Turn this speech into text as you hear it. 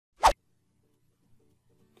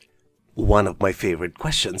One of my favorite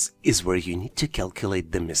questions is where you need to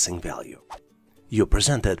calculate the missing value. You're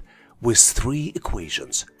presented with three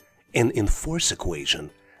equations, and in fourth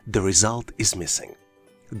equation, the result is missing.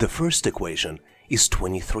 The first equation is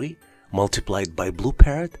 23 multiplied by blue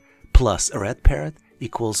parrot plus red parrot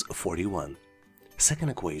equals 41. Second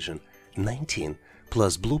equation, 19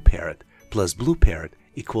 plus blue parrot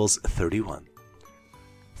equals 31.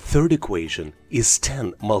 Third equation is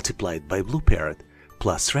 10 multiplied by blue parrot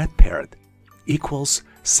plus red parrot equals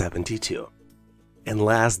 72. And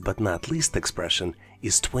last but not least expression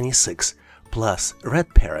is 26 plus red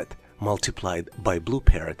parrot multiplied by blue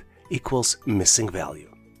parrot equals missing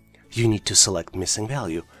value. You need to select missing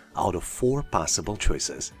value out of four possible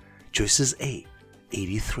choices. Choices A,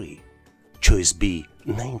 83, choice B,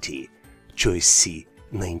 90, choice C,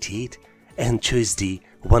 98, and choice D,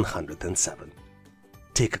 107.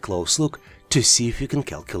 Take a close look to see if you can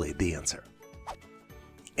calculate the answer.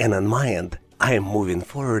 And on my end, I am moving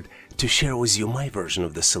forward to share with you my version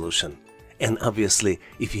of the solution. And obviously,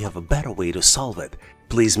 if you have a better way to solve it,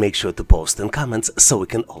 please make sure to post in comments so we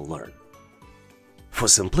can all learn. For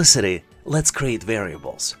simplicity, let's create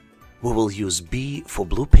variables. We will use B for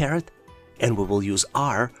blue parrot and we will use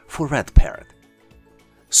R for red parrot.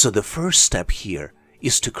 So the first step here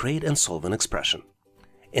is to create and solve an expression.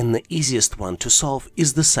 And the easiest one to solve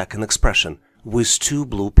is the second expression with two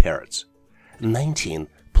blue parrots. 19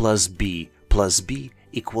 plus B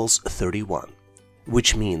equals 31,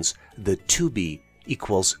 which means that 2B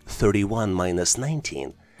equals 31 minus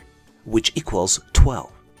 19, which equals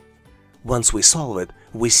 12. Once we solve it,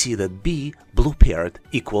 we see that B, blue parrot,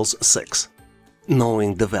 equals 6.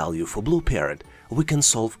 Knowing the value for blue parrot, we can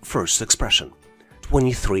solve first expression.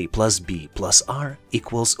 23 plus B plus R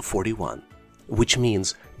equals 41, which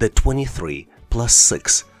means that 23 plus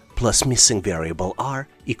 6 plus missing variable R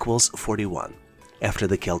equals 41. After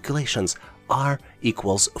the calculations, R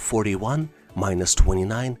equals 41 minus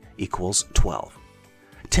 29 equals 12.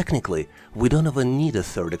 Technically, we don't even need a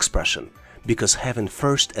third expression, because having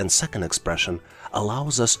first and second expression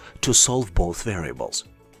allows us to solve both variables.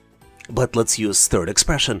 But let's use third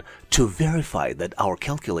expression to verify that our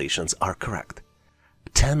calculations are correct.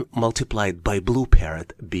 10 multiplied by blue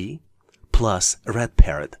parrot B plus red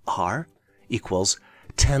parrot R equals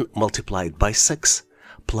 10 multiplied by 6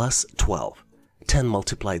 plus 12. 10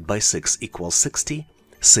 multiplied by 6 equals 60,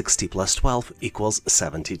 60 plus 12 equals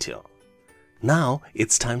 72. Now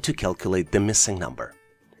it's time to calculate the missing number.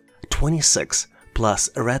 26 plus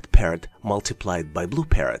red parrot multiplied by blue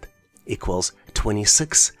parrot equals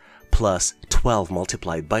 26 plus 12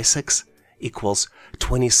 multiplied by 6 equals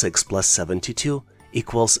 26 plus 72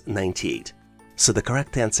 equals 98. So the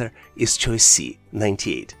correct answer is choice C,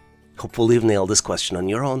 98. Hopefully you've nailed this question on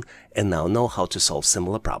your own and now know how to solve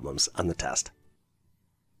similar problems on the test.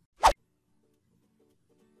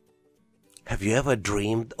 Have you ever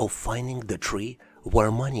dreamed of finding the tree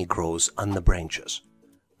where money grows on the branches?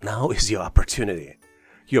 Now is your opportunity.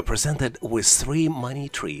 You're presented with 3 money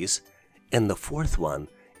trees and the fourth one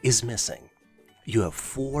is missing. You have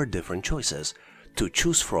 4 different choices to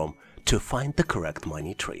choose from to find the correct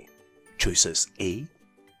money tree. Choices A,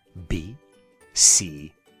 B,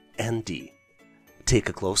 C, and D. Take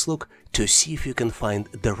a close look to see if you can find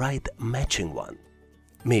the right matching one.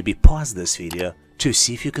 Maybe pause this video to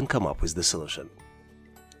see if you can come up with the solution.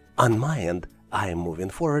 On my end, I am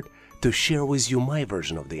moving forward to share with you my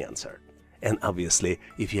version of the answer. And obviously,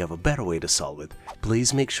 if you have a better way to solve it,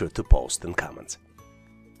 please make sure to post in comments.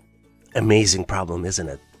 Amazing problem, isn't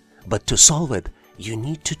it? But to solve it, you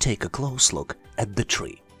need to take a close look at the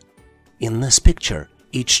tree. In this picture,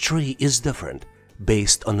 each tree is different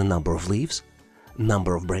based on the number of leaves,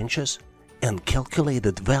 number of branches, and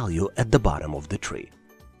calculated value at the bottom of the tree.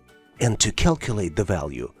 And to calculate the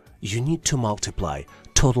value, you need to multiply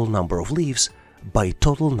total number of leaves by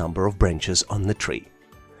total number of branches on the tree.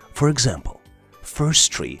 For example,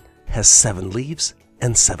 first tree has 7 leaves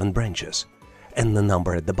and 7 branches, and the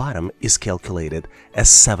number at the bottom is calculated as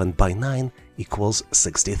 7 by 9 equals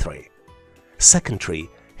 63. Second tree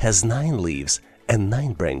has 9 leaves and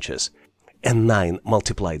 9 branches, and 9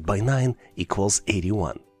 multiplied by 9 equals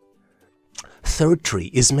 81. Third tree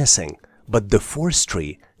is missing, but the fourth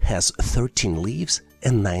tree has 13 leaves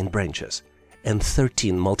and 9 branches, and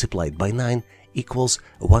 13 multiplied by 9 equals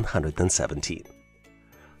 117.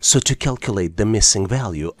 So to calculate the missing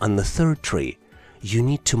value on the third tree, you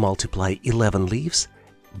need to multiply 11 leaves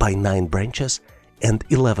by 9 branches, and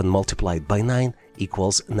 11 multiplied by 9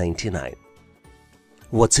 equals 99.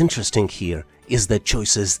 What's interesting here is that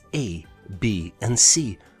choices A, B, and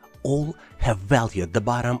C all have value at the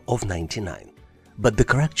bottom of 99. But the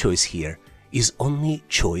correct choice here is only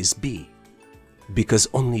choice B, because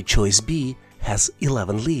only choice B has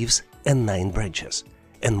 11 leaves and 9 branches,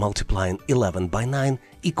 and multiplying 11 by 9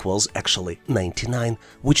 equals actually 99,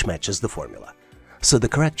 which matches the formula. So the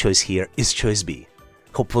correct choice here is choice B.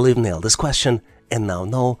 Hopefully you've nailed this question and now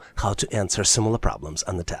know how to answer similar problems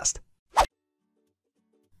on the test.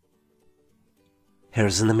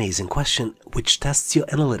 Here's an amazing question which tests your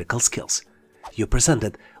analytical skills. You're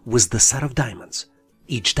presented with the set of diamonds.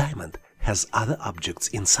 Each diamond has other objects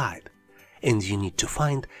inside, and you need to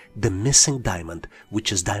find the missing diamond,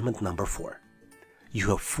 which is diamond number 4. You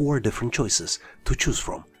have 4 different choices to choose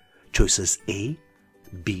from. Choices A,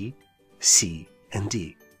 B, C, and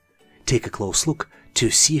D. Take a close look to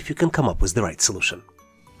see if you can come up with the right solution.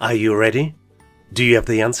 Are you ready? Do you have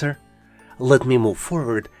the answer? Let me move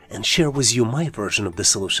forward and share with you my version of the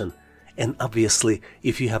solution. And obviously,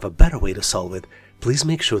 if you have a better way to solve it, please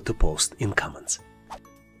make sure to post in comments.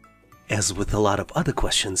 As with a lot of other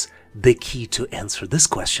questions, the key to answer this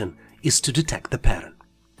question is to detect the pattern.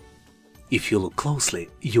 If you look closely,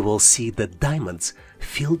 you will see that diamonds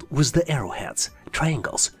filled with the arrowheads,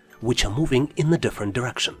 triangles, which are moving in a different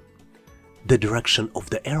direction. The direction of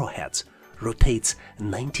the arrowheads rotates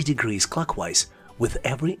 90 degrees clockwise with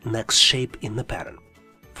every next shape in the pattern.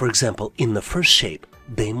 For example, in the first shape,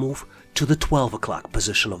 they move to the 12 o'clock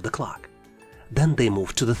position of the clock. Then they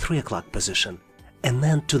move to the 3 o'clock position, and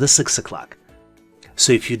then to the 6 o'clock.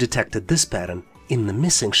 So if you detected this pattern in the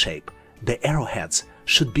missing shape, the arrowheads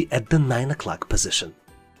should be at the 9 o'clock position.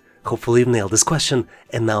 Hopefully you've nailed this question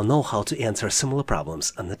and now know how to answer similar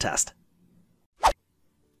problems on the test.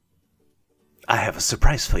 I have a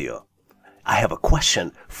surprise for you. I have a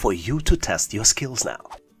question for you to test your skills now.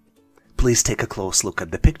 Please take a close look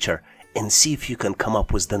at the picture and see if you can come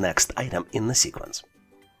up with the next item in the sequence.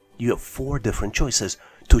 You have 4 different choices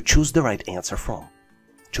to choose the right answer from.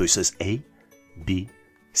 Choices A, B,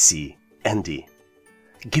 C, and D.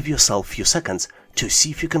 Give yourself a few seconds to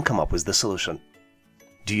see if you can come up with the solution.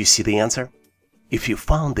 Do you see the answer? If you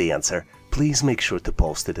found the answer, please make sure to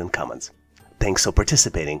post it in comments. Thanks for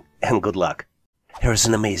participating and good luck. Here's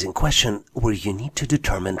an amazing question where you need to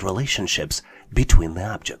determine relationships between the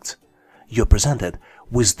objects. You're presented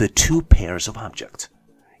with the 2 pairs of objects.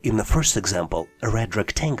 In the first example, a red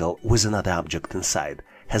rectangle with another object inside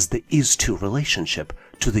has the is-to relationship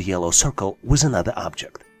to the yellow circle with another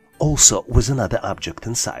object, also with another object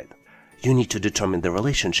inside. You need to determine the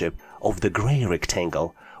relationship of the gray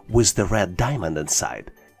rectangle with the red diamond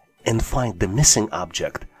inside and find the missing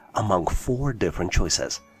object among 4 different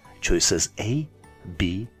choices. Choices A,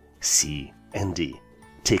 B, C, and D.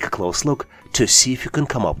 Take a close look to see if you can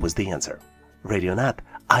come up with the answer. Ready or not,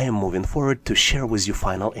 I am moving forward to share with you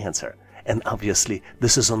final answer. And obviously,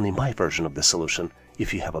 this is only my version of the solution.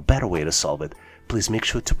 If you have a better way to solve it, please make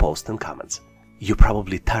sure to post in comments. You're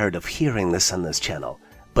probably tired of hearing this on this channel,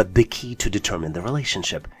 but the key to determine the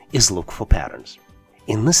relationship is look for patterns.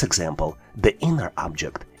 In this example, the inner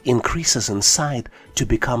object increases in size to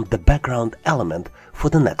become the background element for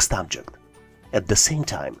the next object. At the same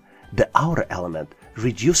time, the outer element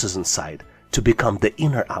reduces in size to become the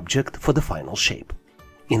inner object for the final shape.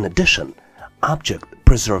 In addition, objects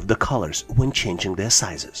preserve the colors when changing their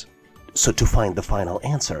sizes. So to find the final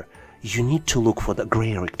answer, you need to look for the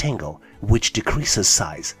gray rectangle, which decreases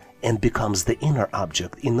size and becomes the inner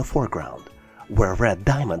object in the foreground, where red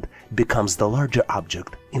diamond becomes the larger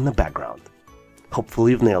object in the background.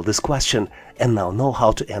 Hopefully you've nailed this question and now know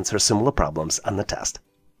how to answer similar problems on the test.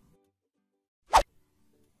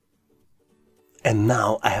 And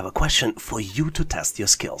now I have a question for you to test your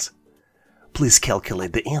skills. Please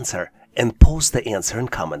calculate the answer and post the answer in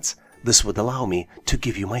comments. This would allow me to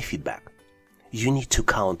give you my feedback. You need to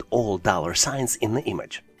count all dollar signs in the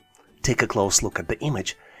image. Take a close look at the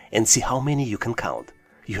image and see how many you can count.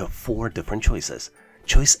 You have 4 different choices.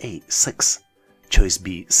 Choice A, 6. Choice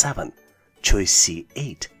B, 7. Choice C,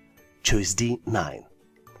 8. Choice D, 9.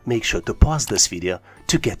 Make sure to pause this video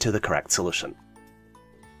to get to the correct solution.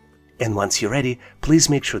 And once you're ready, please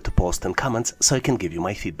make sure to post in comments so I can give you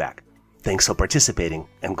my feedback. Thanks for participating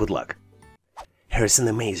and good luck. Here's an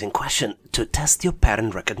amazing question to test your pattern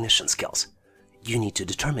recognition skills. You need to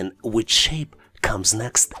determine which shape comes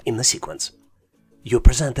next in the sequence. You're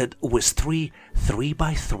presented with 3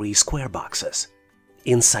 3x3 square boxes.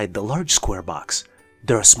 Inside the large square box,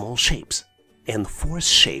 there are small shapes, and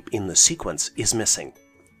 4th shape in the sequence is missing.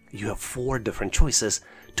 You have 4 different choices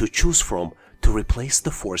to choose from to replace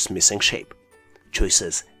the 4th missing shape.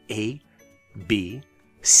 Choices A, B,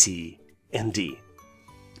 C, and D.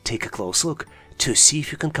 Take a close look to see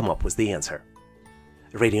if you can come up with the answer.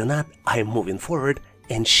 Ready or not, I am moving forward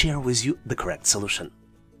and share with you the correct solution.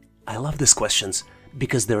 I love these questions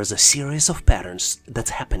because there is a series of patterns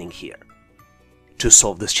that's happening here. To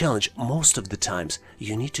solve this challenge, most of the times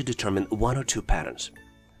you need to determine one or two patterns.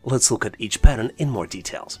 Let's look at each pattern in more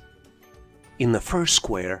details. In the first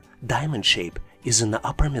square, diamond shape is in the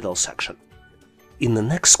upper middle section. In the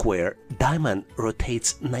next square, diamond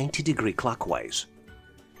rotates 90° clockwise.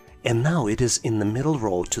 And now it is in the middle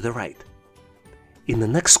row to the right. In the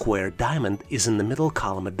next square, diamond is in the middle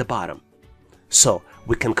column at the bottom. So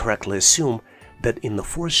we can correctly assume that in the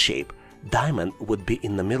fourth shape, diamond would be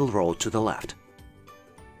in the middle row to the left.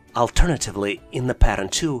 Alternatively, in the pattern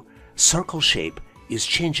 2, circle shape is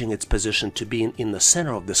changing its position to being in the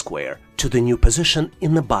center of the square to the new position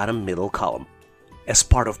in the bottom middle column. As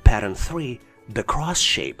part of pattern 3, the cross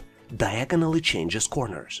shape diagonally changes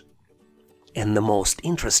corners. And the most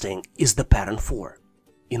interesting is the pattern 4.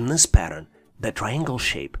 In this pattern, the triangle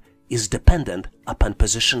shape is dependent upon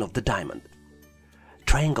position of the diamond.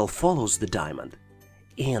 Triangle follows the diamond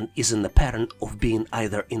and is in the pattern of being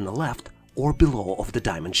either in the left or below of the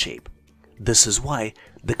diamond shape. This is why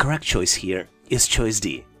the correct choice here is choice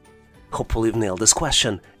D. Hopefully you've nailed this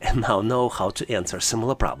question and now know how to answer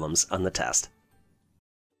similar problems on the test.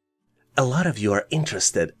 A lot of you are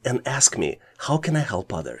interested and ask me, how can I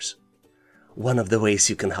help others? One of the ways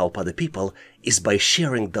you can help other people is by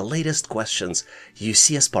sharing the latest questions you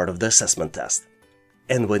see as part of the assessment test.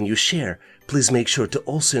 And when you share, please make sure to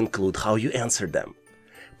also include how you answered them.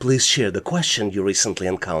 Please share the question you recently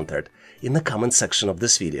encountered in the comment section of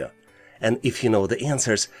this video. And if you know the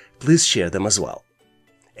answers, please share them as well.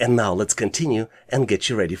 And now let's continue and get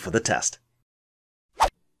you ready for the test.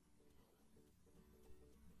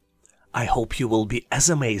 I hope you will be as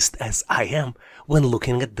amazed as I am when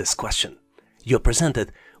looking at this question. You're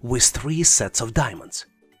presented with 3 sets of diamonds.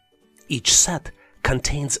 Each set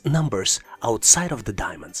contains numbers outside of the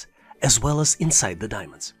diamonds as well as inside the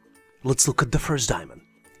diamonds. Let's look at the first diamond.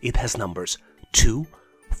 It has numbers 2,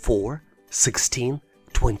 4, 16,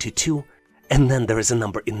 22, and then there is a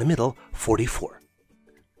number in the middle, 44.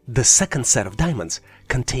 The second set of diamonds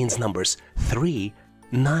contains numbers 3,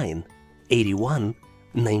 9, 81,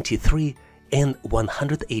 93, and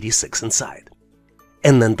 186 inside.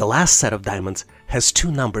 And then the last set of diamonds has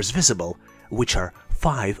 2 numbers visible, which are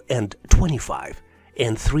 5 and 25,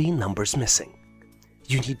 and 3 numbers missing.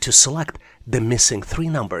 You need to select the missing 3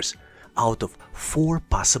 numbers out of 4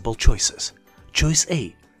 possible choices. Choice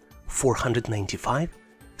A, 495,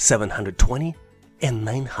 720, and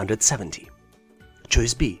 970.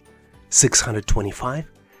 Choice B,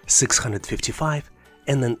 625, 655,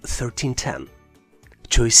 and then 1310.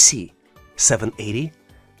 Choice C, 780,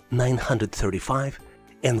 935,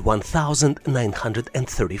 and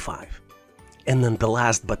 1935. And then the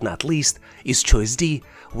last but not least is choice D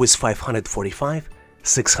with 545,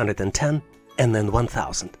 610, and then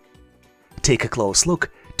 1000. Take a close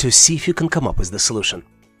look to see if you can come up with the solution.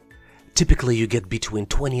 Typically you get between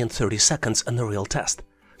 20 and 30 seconds on the real test,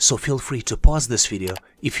 so feel free to pause this video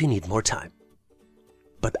if you need more time.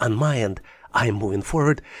 But on my end, I am moving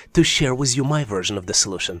forward to share with you my version of the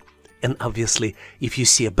solution. And obviously, if you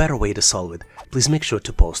see a better way to solve it, please make sure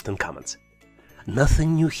to post in comments.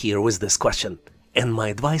 Nothing new here with this question, and my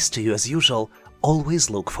advice to you as usual, always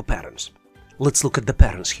look for patterns. Let's look at the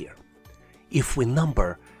patterns here. If we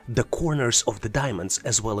number the corners of the diamonds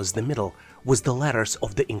as well as the middle with the letters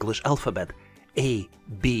of the English alphabet A,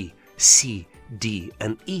 B, C, D,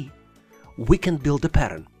 and E, we can build a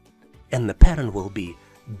pattern. And the pattern will be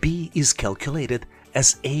B is calculated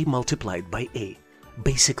as A multiplied by A,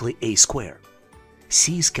 basically A squared.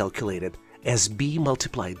 C is calculated as B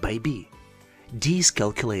multiplied by B. D is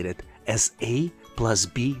calculated as A plus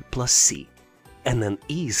B plus C. And then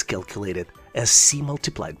E is calculated as C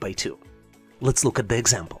multiplied by 2. Let's look at the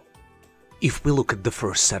example. If we look at the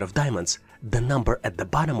first set of diamonds, the number at the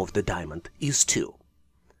bottom of the diamond is 2.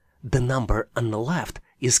 The number on the left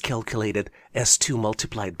is calculated as 2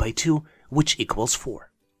 multiplied by 2, which equals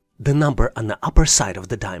 4. The number on the upper side of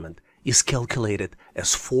the diamond is calculated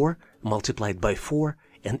as 4 multiplied by 4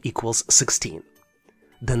 and equals 16.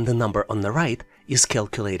 Then the number on the right is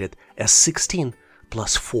calculated as 16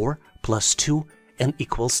 plus 4 plus 2 and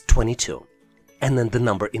equals 22. And then the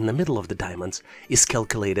number in the middle of the diamonds is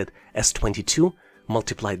calculated as 22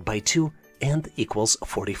 multiplied by 2 and equals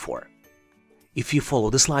 44. If you follow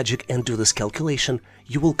this logic and do this calculation,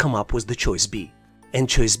 you will come up with the choice B. And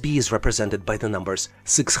choice B is represented by the numbers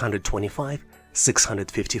 625,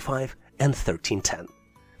 655, and 1310.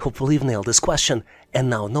 Hopefully you've nailed this question and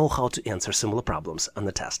now know how to answer similar problems on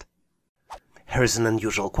the test. Here's an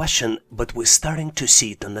unusual question, but we're starting to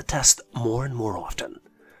see it on the test more and more often.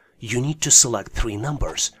 You need to select 3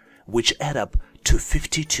 numbers which add up to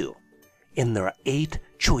 52, and there are 8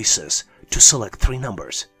 choices to select 3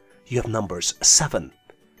 numbers. You have numbers 7,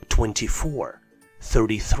 24,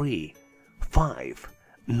 33, 5,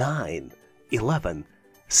 9, 11,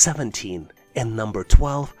 17, and number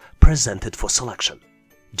 12 presented for selection.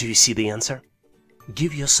 Do you see the answer?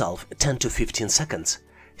 Give yourself 10 to 15 seconds.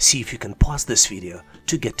 See if you can pause this video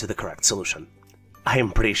to get to the correct solution. I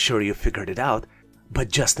am pretty sure you figured it out, but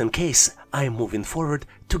just in case, I am moving forward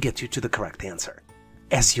to get you to the correct answer.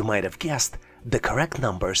 As you might have guessed, the correct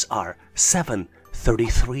numbers are 7,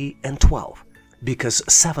 33, and 12, because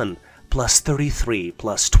 7 plus 33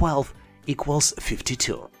 plus 12 equals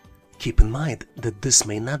 52. Keep in mind that this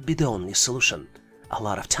may not be the only solution. A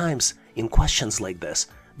lot of times, in questions like this,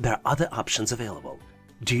 there are other options available.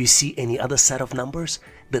 Do you see any other set of numbers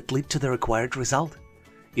that lead to the required result?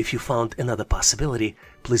 If you found another possibility,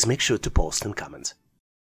 please make sure to post in comments.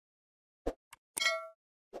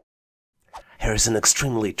 Here is an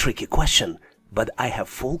extremely tricky question, but I have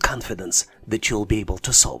full confidence that you'll be able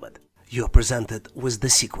to solve it. You are presented with the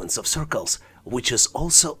sequence of circles, which is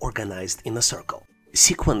also organized in a circle.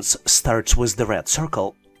 Sequence starts with the red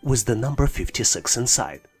circle with the number 56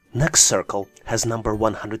 inside. Next circle has number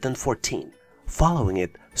 114. Following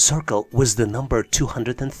it, circle with the number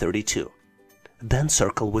 232. Then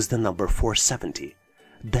circle with the number 470.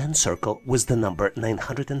 Then circle with the number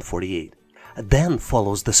 948. Then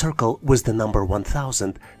follows the circle with the number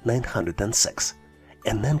 1906.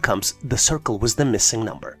 And then comes the circle with the missing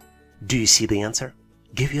number. Do you see the answer?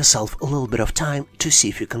 Give yourself a little bit of time to see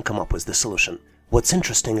if you can come up with the solution. What's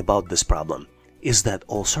interesting about this problem is that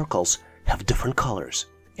all circles have different colors,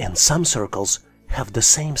 and some circles have the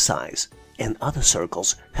same size, and other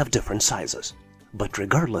circles have different sizes. But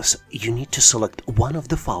regardless, you need to select one of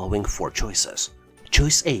the following 4 choices.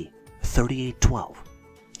 Choice A, 3812.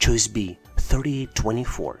 Choice B,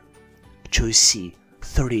 3824. Choice C,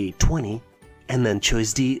 3820. And then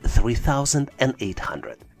choice D,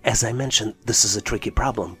 3800. As I mentioned, this is a tricky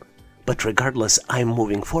problem, but regardless, I'm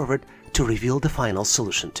moving forward to reveal the final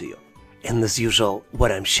solution to you. And as usual,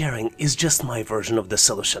 what I'm sharing is just my version of the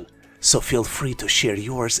solution, so feel free to share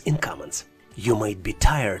yours in comments. You might be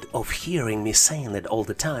tired of hearing me saying it all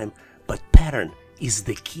the time, but pattern is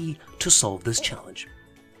the key to solve this challenge.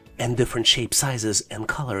 And different shape sizes and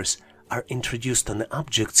colors are introduced on the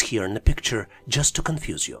objects here in the picture just to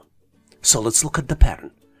confuse you. So let's look at the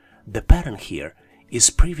pattern. The pattern here is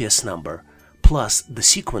previous number plus the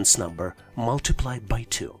sequence number multiplied by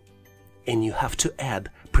 2. And you have to add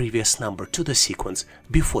previous number to the sequence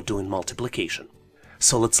before doing multiplication.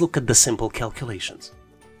 So let's look at the simple calculations.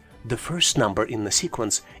 The first number in the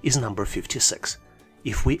sequence is number 56.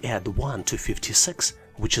 If we add 1 to 56,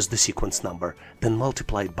 which is the sequence number, then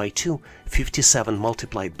multiplied by 2, 57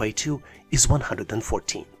 multiplied by 2 is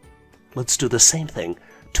 114. Let's do the same thing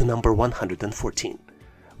to number 114.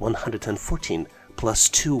 114 plus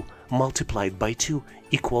 2 multiplied by 2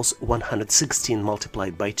 equals 116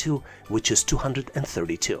 multiplied by 2, which is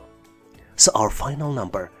 232. So our final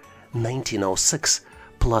number, 1906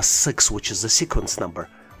 plus 6, which is the sequence number,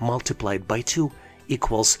 multiplied by 2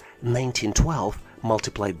 equals 1912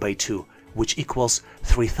 multiplied by 2, which equals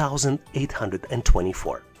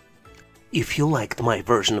 3824. If you liked my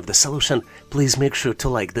version of the solution, please make sure to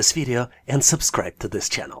like this video and subscribe to this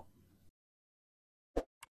channel.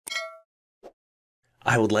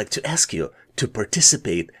 I would like to ask you to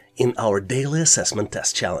participate in our daily assessment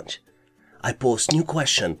test challenge. I post new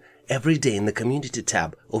question every day in the community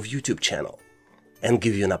tab of YouTube channel and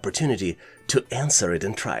give you an opportunity to answer it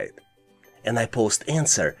and try it. And I post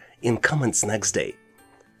answer in comments next day.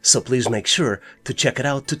 So please make sure to check it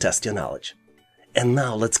out to test your knowledge. And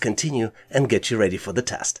now let's continue and get you ready for the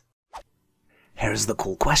test. Here's the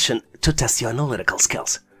cool question to test your analytical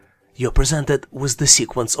skills. You're presented with the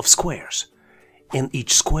sequence of squares, and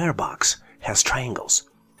each square box has triangles.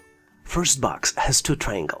 First box has 2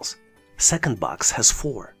 triangles. Second box has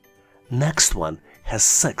 4. Next one has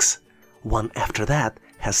 6. One after that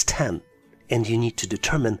has 10. And you need to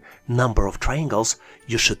determine number of triangles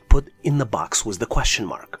you should put in the box with the question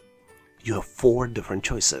mark. You have 4 different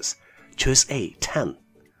choices. Choice A, 10.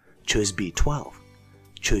 Choice B, 12.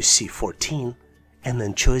 Choice C, 14. And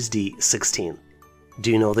then choice D, 16.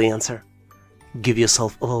 Do you know the answer? Give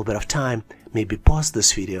yourself a little bit of time, maybe pause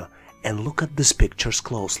this video and look at these pictures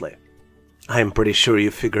closely. I'm pretty sure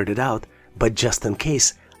you figured it out, but just in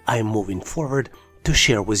case, I'm moving forward to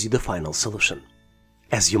share with you the final solution.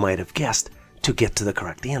 As you might have guessed, to get to the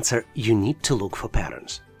correct answer, you need to look for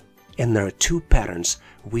patterns. And there are 2 patterns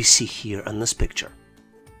we see here on this picture.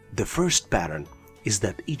 The first pattern is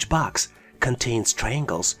that each box contains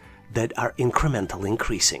triangles that are incrementally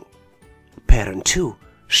increasing. Pattern 2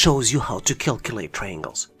 shows you how to calculate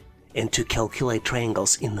triangles. And to calculate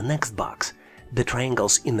triangles in the next box, the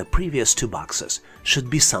triangles in the previous two boxes should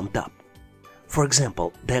be summed up. For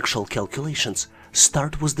example, the actual calculations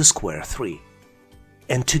start with the square 3.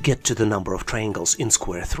 And to get to the number of triangles in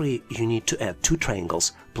square 3, you need to add 2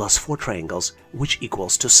 triangles plus 4 triangles, which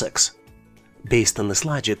equals to 6. Based on this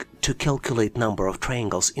logic, to calculate number of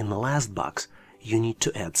triangles in the last box, you need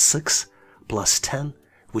to add 6 plus 10,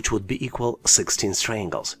 which would be equal 16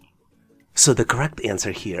 triangles. So the correct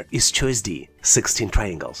answer here is choice D, 16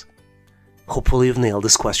 triangles. Hopefully you've nailed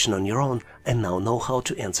this question on your own and now know how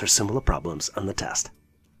to answer similar problems on the test.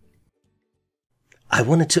 I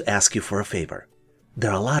wanted to ask you for a favor.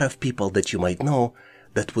 There are a lot of people that you might know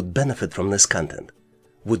that would benefit from this content.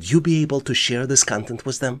 Would you be able to share this content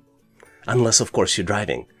with them? Unless, of course, you're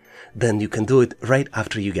driving. Then you can do it right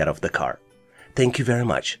after you get off the car. Thank you very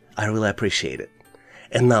much. I really appreciate it.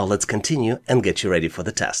 And now let's continue and get you ready for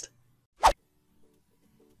the test.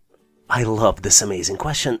 I love this amazing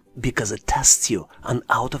question because it tests you on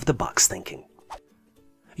out-of-the-box thinking.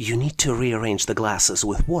 You need to rearrange the glasses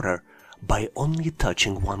with water by only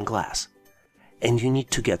touching one glass. And you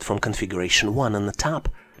need to get from configuration 1 on the top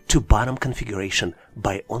to bottom configuration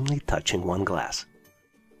by only touching one glass.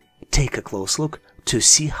 Take a close look to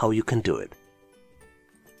see how you can do it.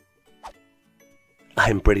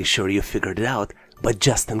 I'm pretty sure you figured it out, but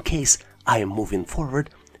just in case, I am moving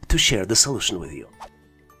forward to share the solution with you.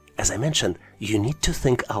 As I mentioned, you need to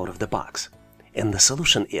think out of the box, and the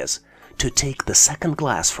solution is to take the second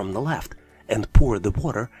glass from the left and pour the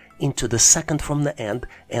water into the second from the end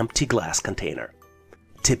empty glass container.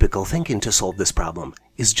 Typical thinking to solve this problem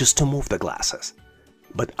is just to move the glasses,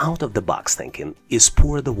 but out-of-the-box thinking is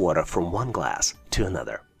pour the water from one glass to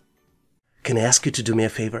another. Can I ask you to do me a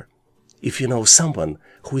favor? If you know someone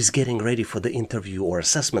who is getting ready for the interview or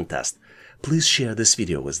assessment test, please share this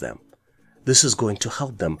video with them. This is going to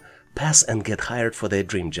help them pass and get hired for their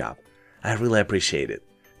dream job. I really appreciate it.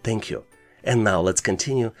 Thank you. And now let's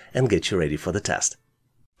continue and get you ready for the test.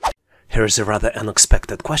 Here's a rather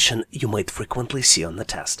unexpected question you might frequently see on the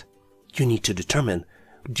test. You need to determine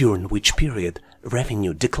during which period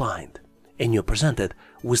revenue declined, and you're presented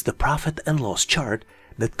with the profit and loss chart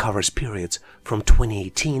that covers periods from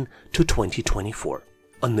 2018 to 2024.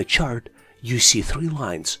 On the chart, you see 3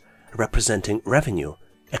 lines representing revenue,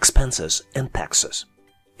 expenses, and taxes.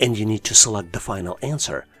 And you need to select the final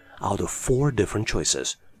answer out of 4 different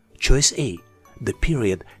choices. Choice A, the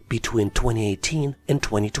period between 2018 and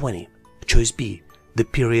 2020. Choice B, the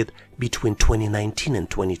period between 2019 and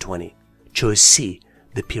 2020. Choice C,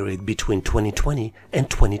 the period between 2020 and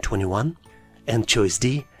 2021. And choice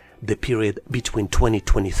D, the period between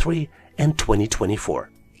 2023 and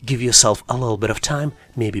 2024. Give yourself a little bit of time,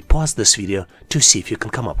 maybe pause this video to see if you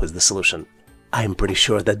can come up with the solution. I'm pretty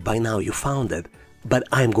sure that by now you found it, but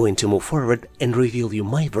I'm going to move forward and reveal you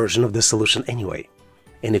my version of the solution anyway.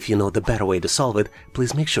 And if you know the better way to solve it,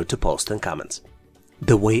 please make sure to post in comments.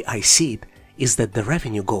 The way I see it is that the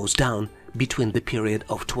revenue goes down between the period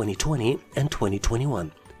of 2020 and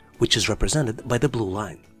 2021, which is represented by the blue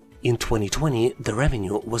line. In 2020, the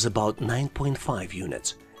revenue was about 9.5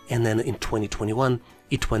 units, and then in 2021,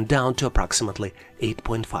 it went down to approximately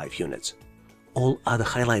 8.5 units. All other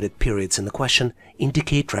highlighted periods in the question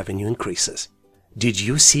indicate revenue increases. Did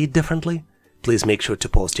you see it differently? Please make sure to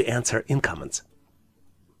post your answer in comments.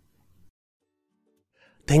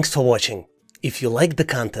 Thanks for watching. If you liked the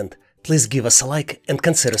content, please give us a like and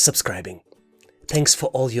consider subscribing. Thanks for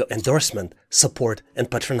all your endorsement, support,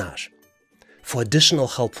 and patronage. For additional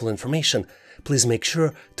helpful information, please make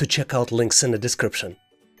sure to check out links in the description.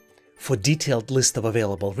 For detailed list of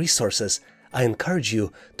available resources, I encourage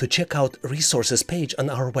you to check out resources page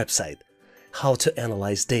on our website,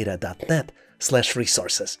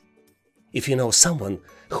 howtoanalyzedata.net/resources. If you know someone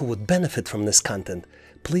who would benefit from this content,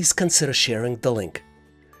 please consider sharing the link.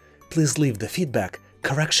 Please leave the feedback,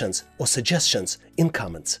 corrections, or suggestions in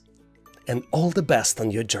comments. And all the best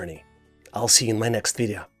on your journey. I'll see you in my next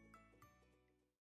video.